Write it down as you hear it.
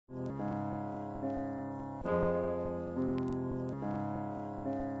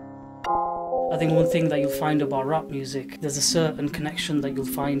I think one thing that you'll find about rap music, there's a certain connection that you'll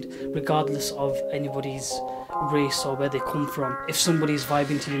find regardless of anybody's race or where they come from. If somebody's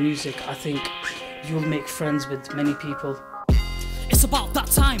vibing to your music, I think you'll make friends with many people. It's about that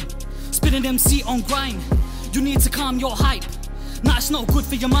time, spinning MC on grind. You need to calm your hype. Nah, it's not good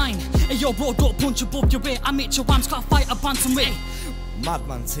for your mind. Hey yo bro, don't punch above your weight. I make your rhymes, can't fight a bantamweight.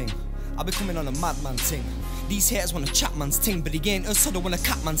 Madman ting, I be coming on a madman ting. These haters want a chat man's ting, but he ain't us, so they want a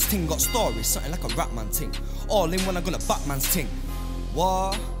cat man's ting. Got stories, something like a rap man ting. All in when I gonna Batman's ting.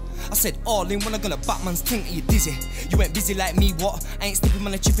 What? I said all in when I gonna Batman's ting. Are you dizzy? You ain't busy like me, what? I ain't stepping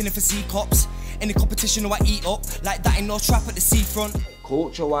man, I chipping in for sea cops. Any competition, no I eat up. Like that ain't no trap at the seafront.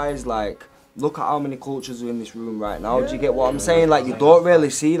 Culture-wise, like, look at how many cultures are in this room right now. Do you get what I'm saying? Like, you don't really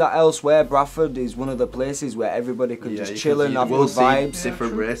see that elsewhere. Bradford is one of the places where everybody can just chill and have good vibes.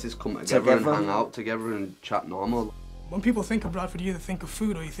 Different races come together and hang out together and chat normal. When people think of Bradford, you either think of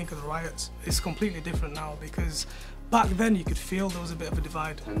food or you think of the riots. It's completely different now because back then you could feel there was a bit of a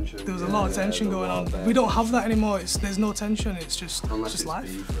divide. Tension, there was a lot of tension going on. We don't have that anymore. There's no tension. It's just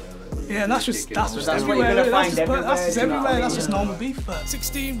life. Yeah, and that's just what you're gonna find everywhere. That's just everywhere. That's just normal beef. But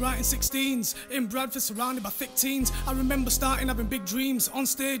 16, writing 16s in Bradford, surrounded by thick teens. I remember starting having big dreams on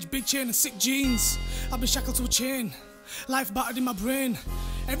stage, big chain and sick jeans. I've been shackled to a chain. Life battered in my brain.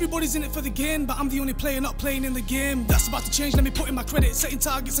 Everybody's in it for the gain, but I'm the only player not playing in the game. That's about to change, let me put in my credit. Setting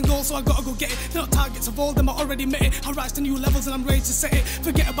targets and goals, so I gotta go get it. They're not targets of all them, I already met it. I rise to new levels and I'm ready to set it.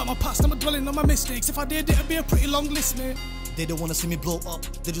 Forget about my past, I'm not dwelling on my mistakes. If I did, it'd be a pretty long list, mate. They don't wanna see me blow up,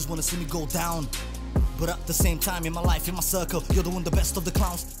 they just wanna see me go down. But at the same time, in my life, in my circle, you're the one, the best of the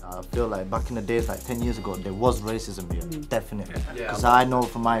clowns. I feel like back in the days, like 10 years ago, there was racism here, definitely. Because I know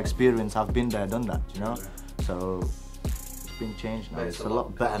from my experience, I've been there, done that, you know? So it's been changed now, it's a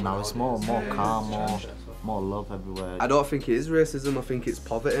lot better now, it's more calm, more love everywhere. I don't think it is racism, I think it's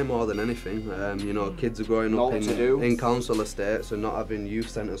poverty more than anything. You know, kids are growing up in council estates and not having youth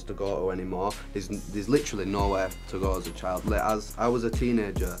centres to go to anymore. There's literally nowhere to go as a child. Like, as I was a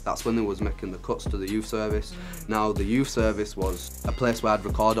teenager, that's when they was making the cuts to the youth service. Now the youth service was a place where I'd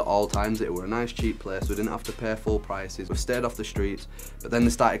record at all times. It were a nice cheap place, we didn't have to pay full prices, we stayed off the streets, but then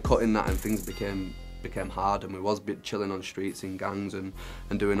they started cutting that and things became hard, and we was chilling on streets in gangs and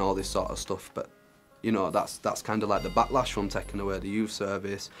doing all this sort of stuff. But you know, that's kind of like the backlash from taking away the youth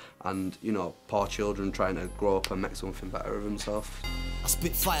service and, you know, poor children trying to grow up and make something better of themselves. I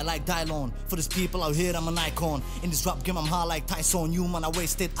spit fire like Dylon. For these people out here, I'm an icon. In this rap game, I'm hard like Tyson. You man, I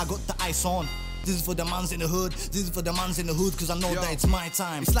wasted, I got the ice on. This is for the mans in the hood, this is for the mans in the hood, cause I know that it's my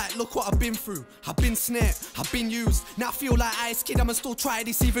time. It's like, look what I've been through. I've been snared, I've been used. Now I feel like Ice Kid, I'ma still try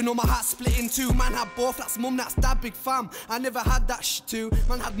this even though my heart's split in two. Man had both, that's mum, that's dad, big fam. I never had that too.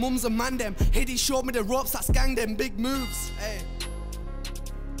 Man had mums and man them. Hiddy showed me the ropes, that's gang them, big moves. Hey.